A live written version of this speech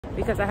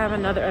because I have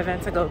another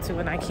event to go to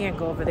and I can't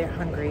go over there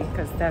hungry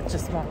because that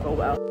just won't go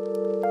well.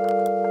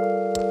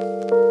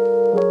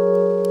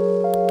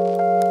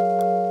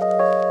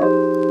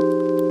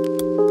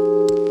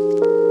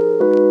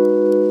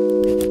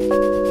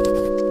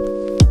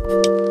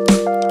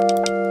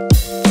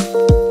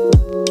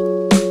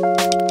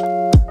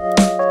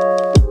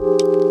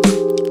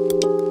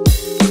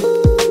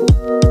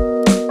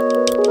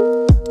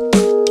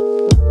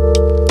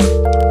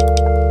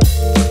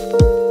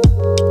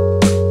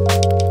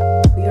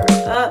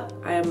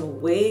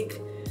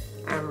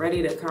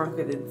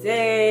 Conquer the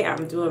day.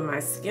 I'm doing my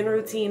skin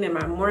routine and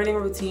my morning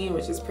routine,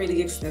 which is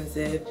pretty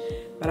extensive,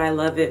 but I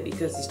love it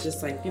because it's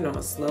just like, you know,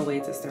 a slow way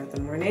to start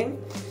the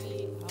morning.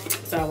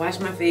 So I wash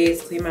my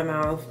face, clean my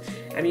mouth.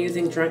 I'm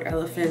using Drunk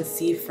Elephant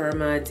C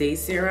Firma Day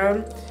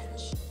Serum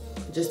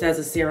just as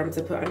a serum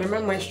to put under my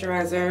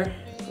moisturizer.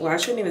 Well, I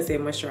shouldn't even say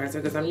moisturizer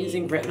because I'm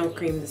using retinol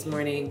cream this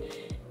morning,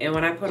 and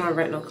when I put on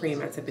retinol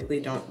cream I typically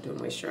don't do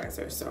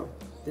moisturizer, so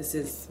this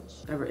is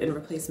in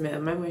replacement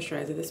of my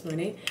moisturizer this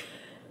morning.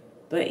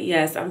 But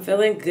yes, I'm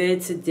feeling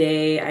good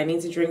today. I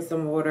need to drink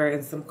some water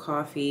and some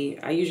coffee.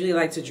 I usually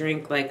like to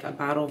drink like a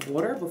bottle of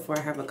water before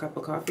I have a cup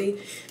of coffee,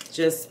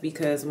 just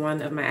because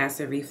one, of my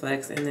acid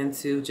reflux, and then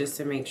two, just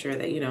to make sure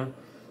that, you know,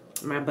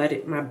 my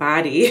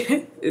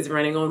body is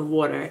running on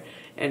water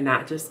and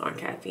not just on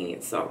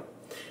caffeine. So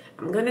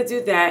I'm gonna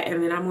do that,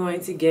 and then I'm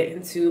going to get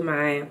into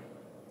my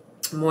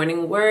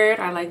morning word.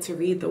 I like to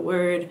read the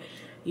word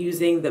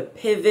using the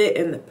pivot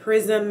and the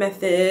prism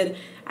method.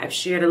 I've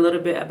shared a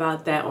little bit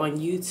about that on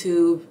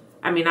YouTube.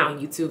 I mean, not on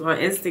YouTube, on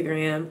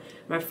Instagram.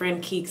 My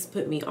friend Keeks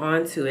put me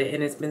onto it,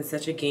 and it's been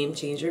such a game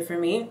changer for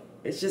me.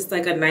 It's just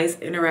like a nice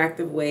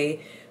interactive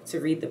way to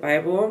read the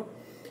Bible,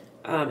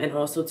 and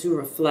also to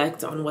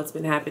reflect on what's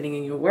been happening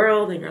in your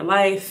world, in your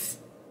life,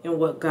 and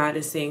what God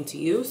is saying to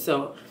you.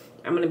 So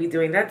I'm going to be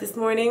doing that this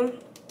morning.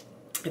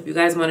 If you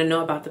guys want to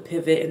know about the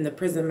pivot and the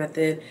prism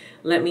method,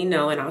 let me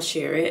know and I'll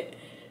share it.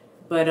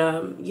 But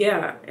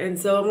yeah, and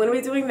so I'm going to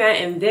be doing that,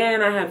 and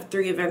then I have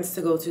 3 events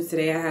to go to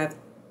today. I have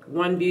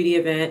 1 beauty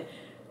event,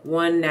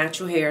 1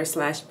 natural hair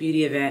 /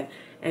 beauty event,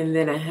 and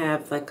then I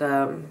have like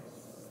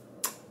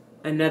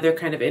another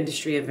kind of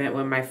industry event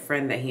with my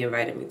friend that he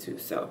invited me to.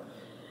 So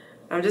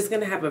I'm just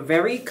going to have a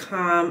very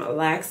calm,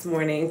 lax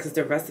morning because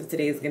the rest of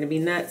today is going to be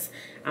nuts.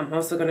 I'm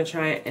also going to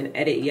try and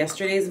edit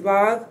yesterday's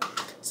vlog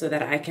so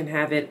that I can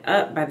have it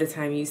up by the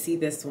time you see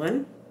this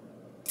one.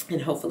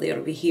 And hopefully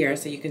it'll be here,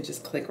 so you can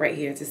just click right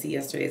here to see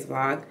yesterday's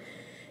vlog.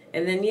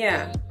 And then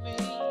yeah.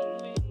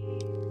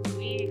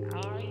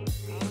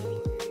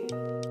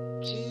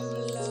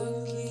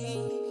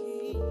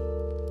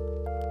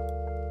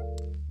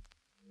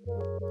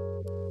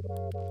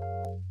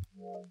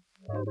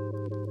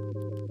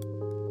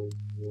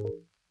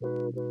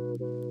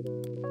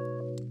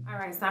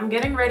 Alright, so I'm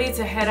getting ready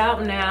to head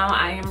out now.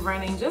 I am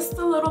running just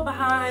a little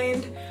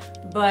behind,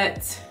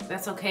 but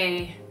that's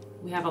okay.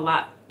 We have a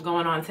lot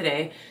going on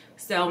today.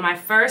 So my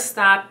first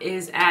stop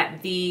is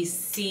at the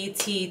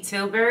CT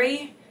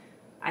Tilbury.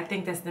 I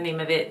think that's the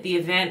name of it. The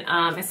event,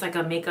 it's like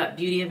a makeup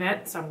beauty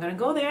event. So I'm gonna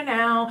go there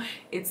now.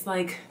 It's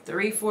like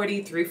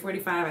 3:40,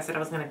 3:45. I said I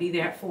was gonna be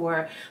there at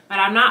 4, but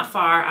I'm not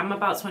far. I'm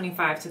about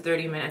 25 to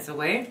 30 minutes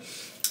away.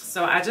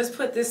 So I just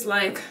put this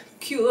like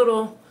cute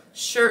little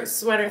shirt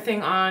sweater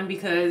thing on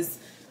because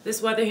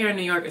this weather here in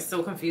New York is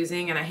so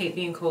confusing and I hate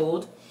being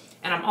cold.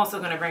 And I'm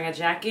also gonna bring a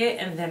jacket,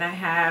 and then I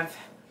have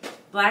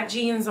black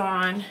jeans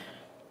on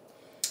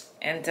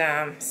and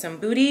some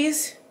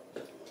booties.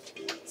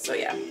 So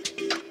yeah,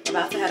 I'm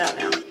about to head out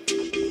now.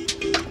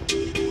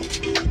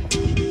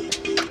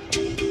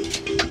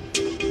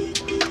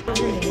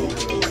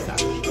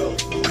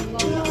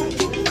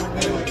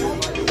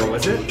 What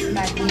was it?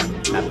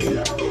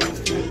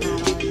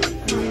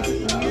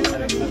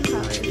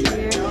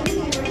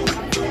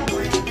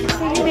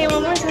 Say it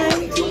one more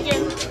time.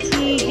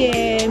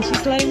 Tegan.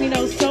 She's letting me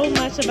know so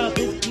much about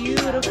this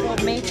beautiful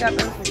makeup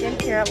and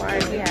skincare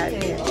line we have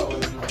here.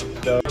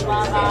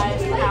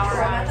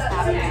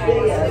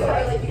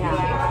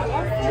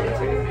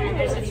 And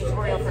there's a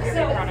tutorial for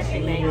every product you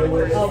make. How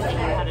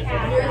to do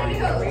it.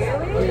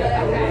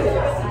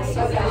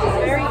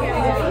 Very good.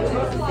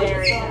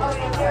 Very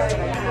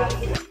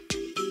good.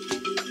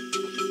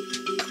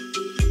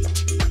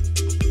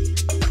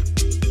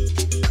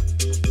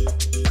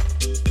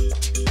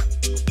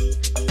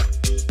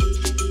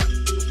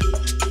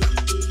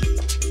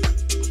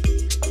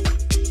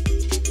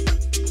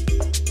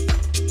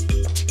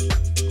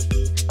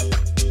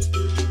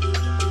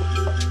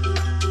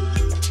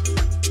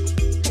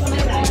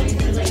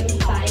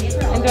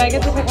 Do I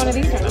get to pick one of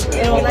these or not?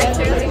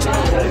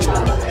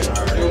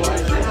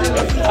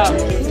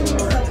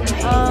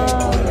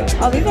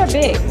 Oh, these are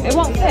big. It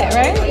won't fit,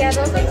 right? Yeah,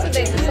 those are too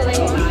big, so they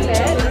won't fit.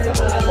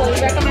 So we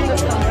recommend the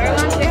smaller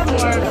ones. They have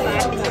more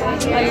size.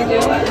 How you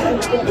doing?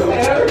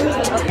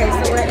 Okay,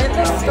 so we're in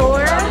the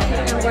store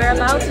and we're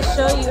about to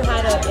show you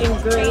how to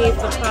engrave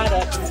the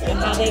products and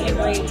how they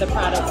engrave the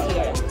products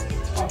here.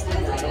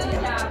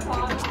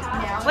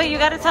 Wait, you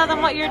gotta tell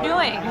them what you're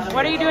doing.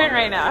 What are you doing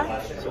right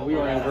now? So we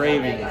are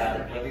engraving.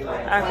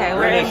 Okay,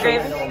 we're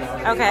engraving.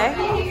 Okay.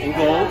 In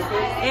gold.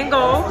 In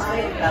gold.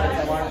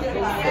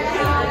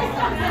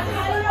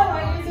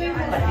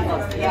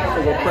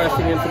 So we're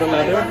pressing into the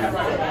leather.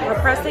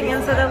 We're pressing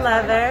into the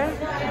leather.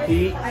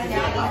 Heat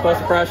plus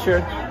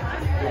pressure.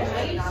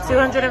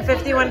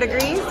 251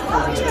 degrees.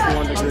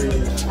 251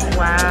 degrees.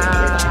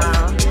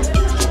 Wow.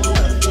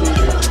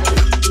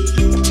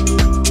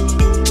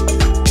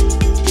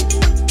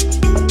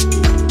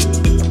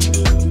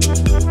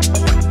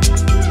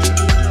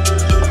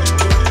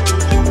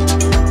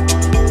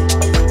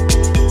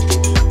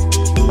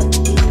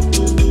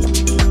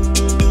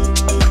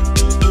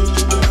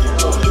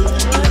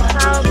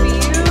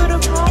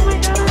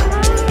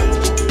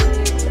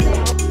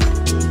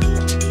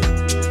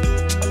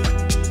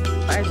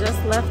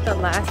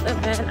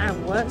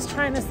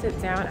 Trying to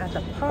sit down at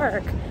the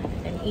park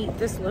and eat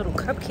this little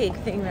cupcake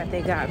thing that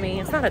they got me.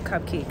 It's not a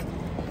cupcake,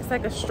 it's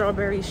like a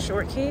strawberry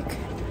shortcake,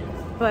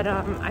 but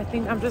I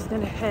think I'm just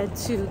gonna head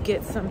to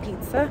get some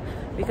pizza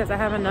because I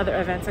have another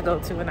event to go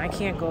to and I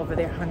can't go over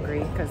there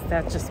hungry because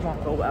that just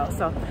won't go well.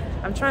 So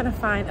I'm trying to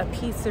find a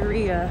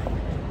pizzeria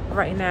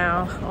right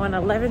now on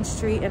 11th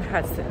Street in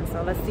Hudson.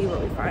 So let's see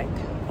what we find.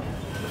 Can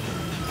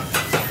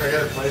I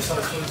get a place on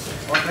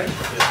this? Okay.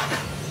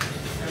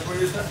 What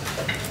is that?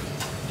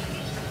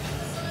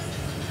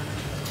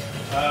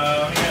 We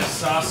got a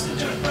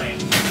sausage and a plain.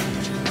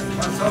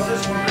 One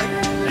sausage, one plate.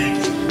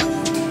 Thanks.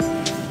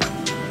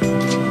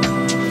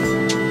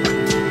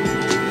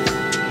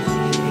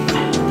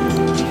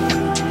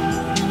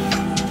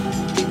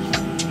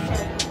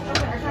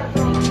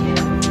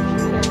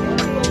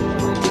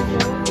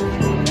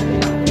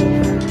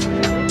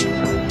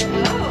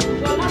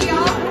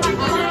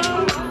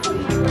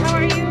 How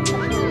are you?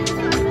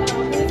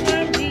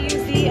 Do you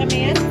see a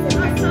man?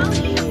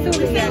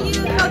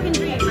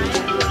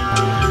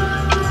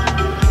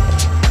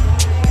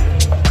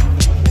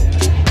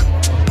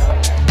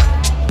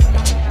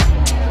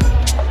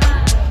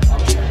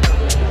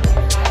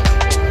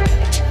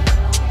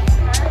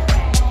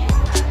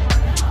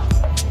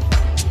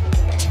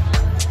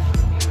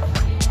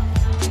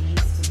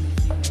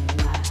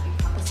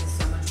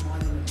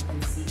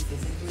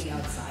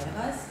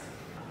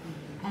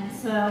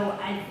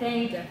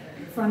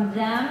 From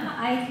them,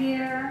 I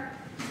hear,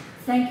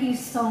 thank you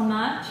so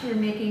much. You're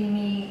making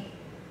me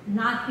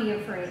not be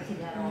afraid to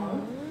get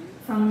old.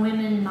 From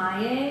women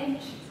my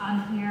age,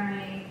 I'm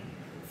hearing,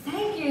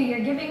 thank you.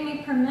 You're giving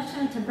me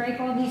permission to break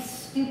all these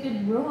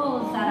stupid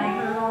rules that I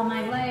heard all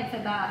my life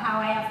about how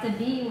I have to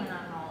be when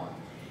I'm old.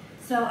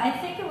 So I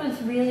think it was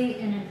really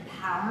an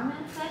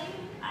empowerment thing.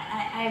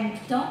 I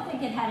don't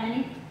think it had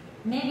any,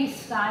 maybe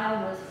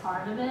style was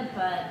part of it,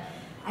 but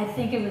I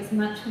think it was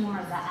much more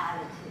of the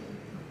attitude.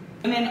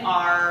 Women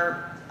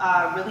are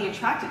really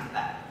attracted to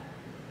that.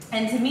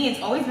 And to me,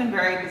 it's always been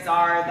very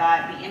bizarre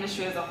that the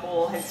industry as a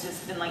whole has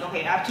just been like,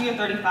 okay, after you're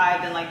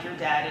 35, then like you're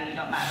dead and you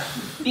don't matter.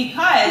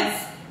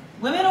 Because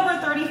women over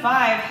 35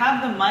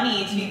 have the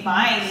money to be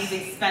buying these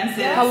expensive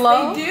things. Right,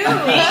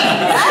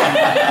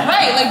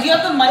 like you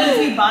have the money to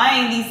be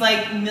buying these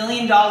like $1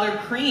 million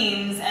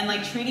creams and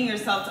like treating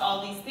yourself to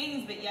all these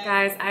things, but yet...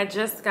 Guys, I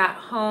just got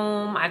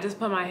home. I just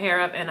put my hair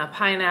up in a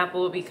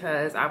pineapple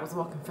because I was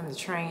walking from the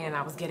train and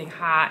I was getting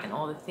hot and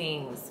all the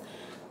things.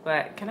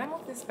 But can I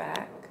move this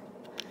back?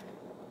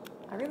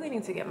 I really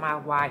need to get my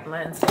wide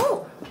lens.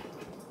 Ooh!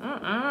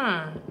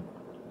 I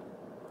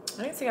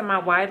need to get my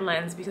wide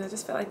lens because I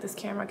just feel like this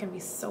camera can be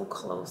so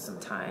close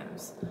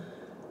sometimes.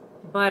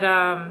 But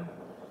that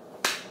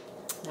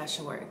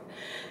should work.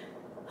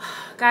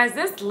 Guys,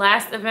 this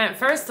last event,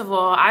 first of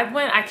all,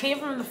 I came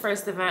from the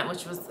first event,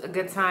 which was a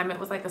good time. It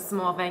was like a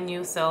small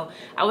venue, so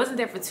I wasn't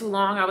there for too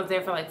long. I was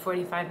there for like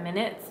 45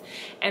 minutes.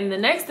 And the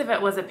next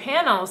event was a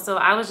panel, so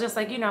I was just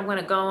like, you know, I'm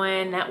gonna go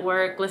in,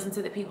 network, listen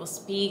to the people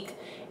speak,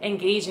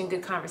 engage in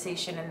good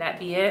conversation, and that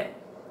be it.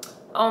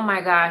 Oh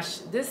my gosh,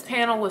 this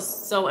panel was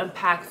so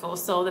impactful.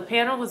 So the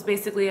panel was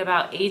basically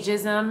about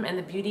ageism in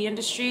the beauty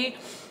industry,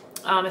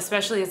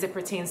 especially as it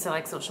pertains to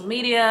like social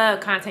media,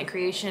 content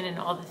creation, and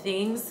all the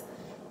things.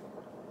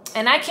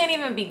 And I can't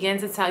even begin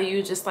to tell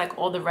you just like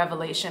all the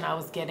revelation I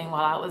was getting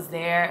while I was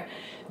there,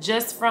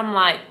 just from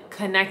like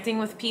connecting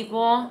with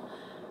people,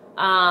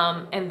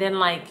 and then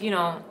like, you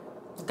know,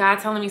 God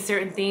telling me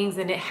certain things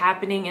and it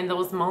happening in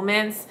those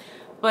moments.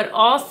 But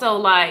also,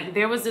 like,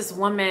 there was this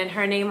woman,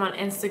 her name on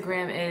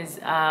Instagram is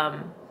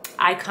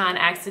Icon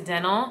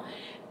Accidental,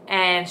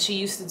 and she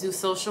used to do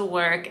social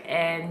work,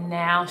 and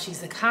now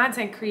she's a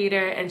content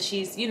creator, and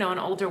she's, you know, an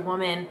older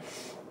woman,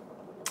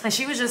 and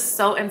she was just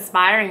so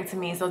inspiring to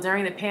me. So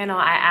during the panel,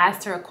 I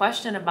asked her a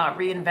question about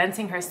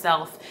reinventing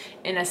herself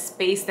in a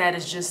space that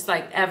is just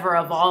like ever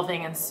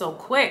evolving and so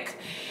quick.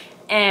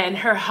 And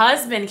her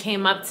husband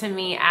came up to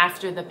me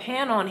after the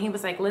panel and he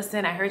was like,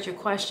 listen, I heard your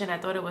question. I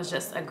thought it was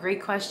just a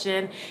great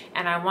question.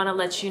 And I want to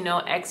let you know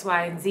X,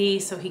 Y, and Z.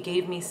 So he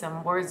gave me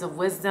some words of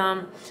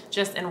wisdom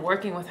just in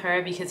working with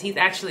her, because he's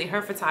actually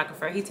her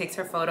photographer. He takes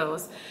her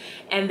photos.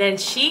 And then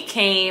she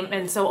came.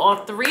 And so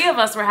all three of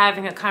us were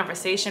having a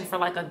conversation for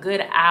like a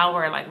good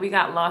hour. Like we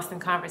got lost in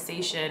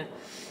conversation.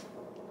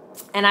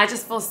 And I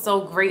just feel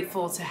so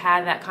grateful to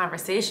have that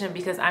conversation,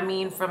 because I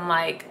mean, from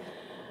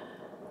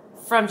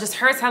just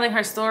her telling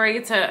her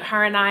story to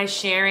her and I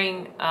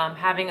sharing,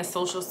 having a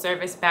social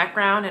service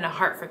background and a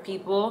heart for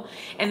people,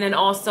 and then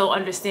also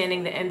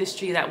understanding the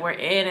industry that we're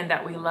in and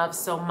that we love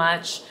so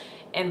much,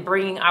 and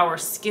bringing our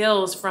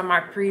skills from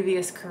our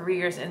previous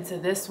careers into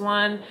this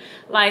one.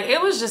 Like,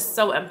 it was just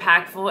so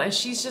impactful. And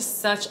she's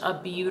just such a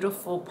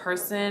beautiful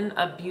person,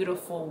 a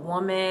beautiful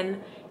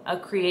woman, a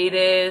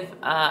creative.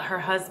 Her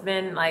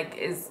husband like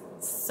is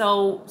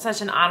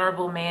such an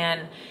honorable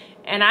man.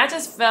 And I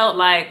just felt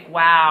like,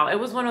 wow, it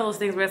was one of those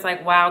things where it's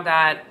like, wow,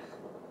 God,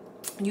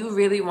 you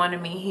really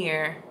wanted me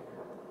here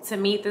to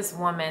meet this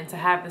woman, to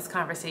have this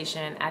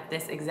conversation at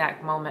this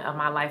exact moment of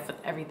my life with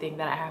everything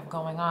that I have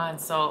going on.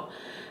 So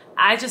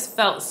I just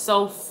felt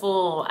so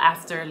full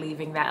after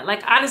leaving that.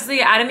 Like,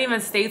 honestly, I didn't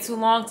even stay too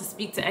long to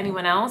speak to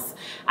anyone else.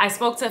 I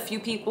spoke to a few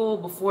people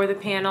before the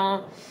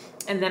panel,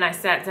 and then I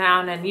sat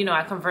down and, you know,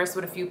 I conversed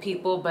with a few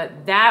people,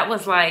 but that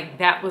was like,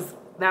 that was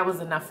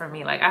enough for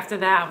me. Like, after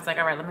that, I was like,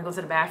 all right, let me go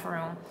to the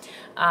bathroom,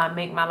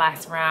 make my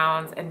last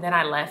rounds. And then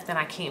I left and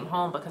I came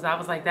home, because I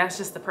was like, that's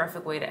just the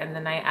perfect way to end the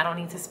night. I don't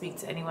need to speak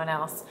to anyone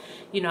else.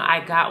 You know,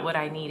 I got what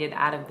I needed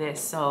out of this.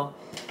 So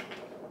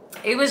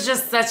it was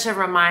just such a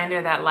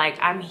reminder that, like,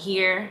 I'm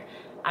here,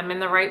 I'm in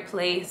the right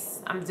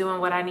place, I'm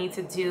doing what I need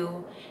to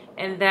do.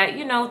 And that,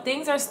 you know,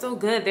 things are still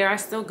good. There are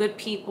still good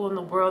people in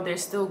the world.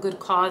 There's still good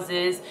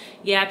causes.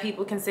 Yeah,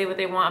 people can say what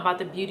they want about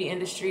the beauty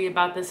industry,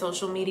 about the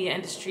social media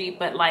industry,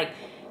 but like,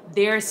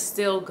 they're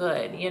still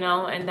good, you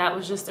know? And that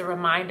was just a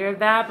reminder of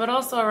that, but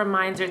also a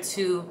reminder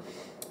to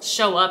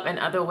show up in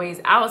other ways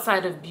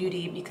outside of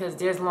beauty, because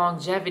there's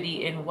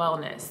longevity in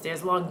wellness.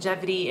 There's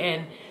longevity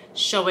in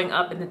showing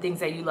up in the things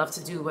that you love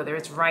to do, whether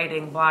it's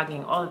writing,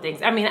 blogging, all the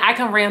things. I mean, I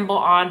can ramble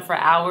on for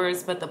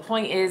hours, but the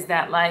point is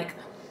that, like,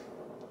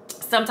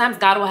 sometimes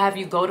God will have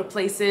you go to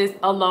places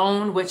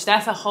alone, which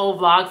that's a whole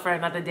vlog for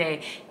another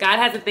day. God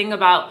has a thing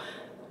about,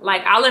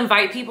 like, I'll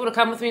invite people to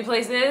come with me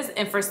places,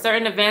 and for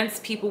certain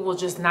events, people will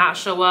just not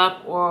show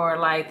up or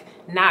like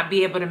not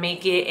be able to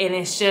make it. And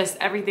it's just,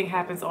 everything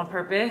happens on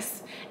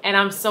purpose. And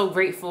I'm so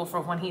grateful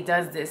for when he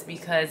does this,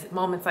 because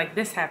moments like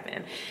this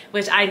happen,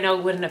 which I know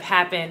wouldn't have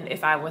happened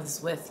if I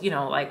was with, you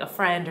know, like a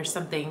friend or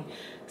something.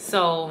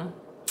 So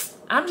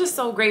I'm just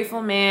so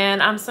grateful,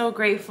 man. I'm so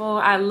grateful.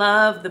 I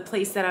love the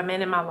place that I'm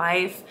in my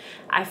life.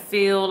 I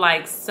feel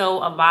like so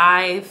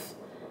alive.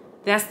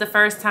 That's the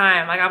first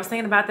time, like, I was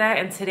thinking about that,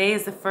 and today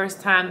is the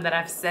first time that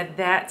I've said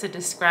that to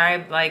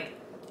describe like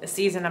a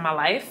season of my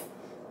life.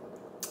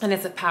 And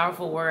it's a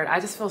powerful word. I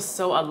just feel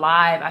so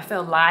alive. I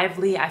feel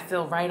lively. I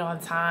feel right on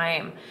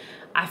time.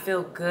 I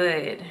feel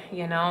good,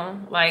 you know?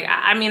 Like,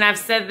 I mean, I've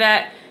said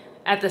that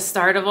at the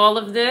start of all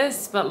of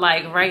this, but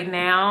like right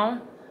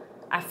now,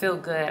 I feel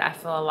good. I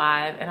feel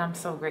alive, and I'm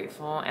so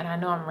grateful. And I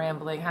know I'm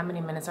rambling. How many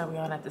minutes are we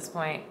on at this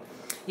point?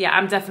 Yeah,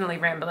 I'm definitely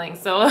rambling.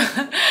 So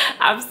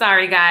I'm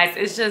sorry, guys.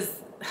 It's just,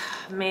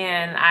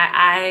 man,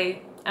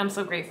 I'm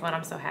so grateful and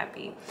I'm so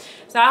happy.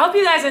 So I hope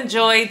you guys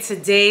enjoyed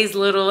today's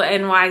little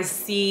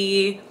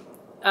NYC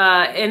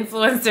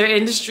influencer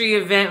industry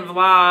event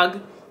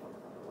vlog.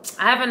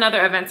 I have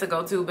another event to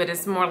go to, but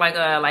it's more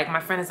like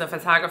my friend is a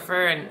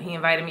photographer and he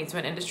invited me to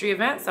an industry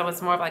event. So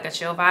it's more of like a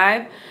chill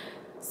vibe.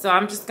 So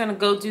I'm just gonna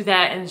go do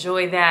that,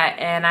 enjoy that.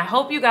 And I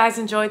hope you guys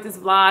enjoyed this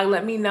vlog.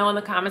 Let me know in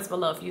the comments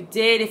below if you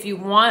did. If you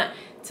want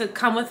to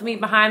come with me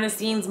behind the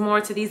scenes more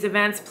to these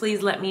events,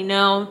 please let me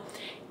know.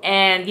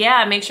 And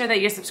yeah, make sure that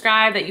you're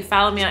subscribed, that you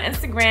follow me on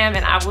Instagram,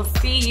 and I will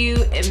see you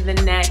in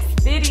the next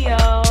video.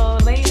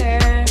 Later.